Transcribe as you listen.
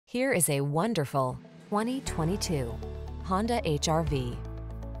Here is a wonderful 2022 Honda HR-V.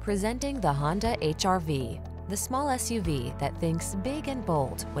 Presenting the Honda HR-V, the small SUV that thinks big and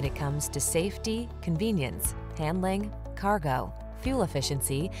bold when it comes to safety, convenience, handling, cargo, fuel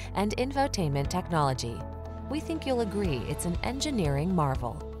efficiency, and infotainment technology. We think you'll agree it's an engineering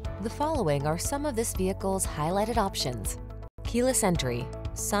marvel. The following are some of this vehicle's highlighted options: keyless entry,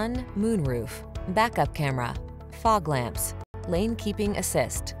 sun, moonroof, backup camera, fog lamps, lane keeping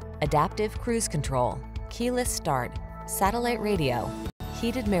assist, adaptive cruise control, keyless start, satellite radio,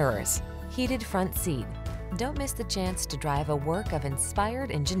 heated mirrors, heated front seat. Don't miss the chance to drive a work of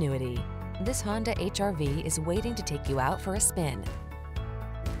inspired ingenuity. This Honda HR-V is waiting to take you out for a spin.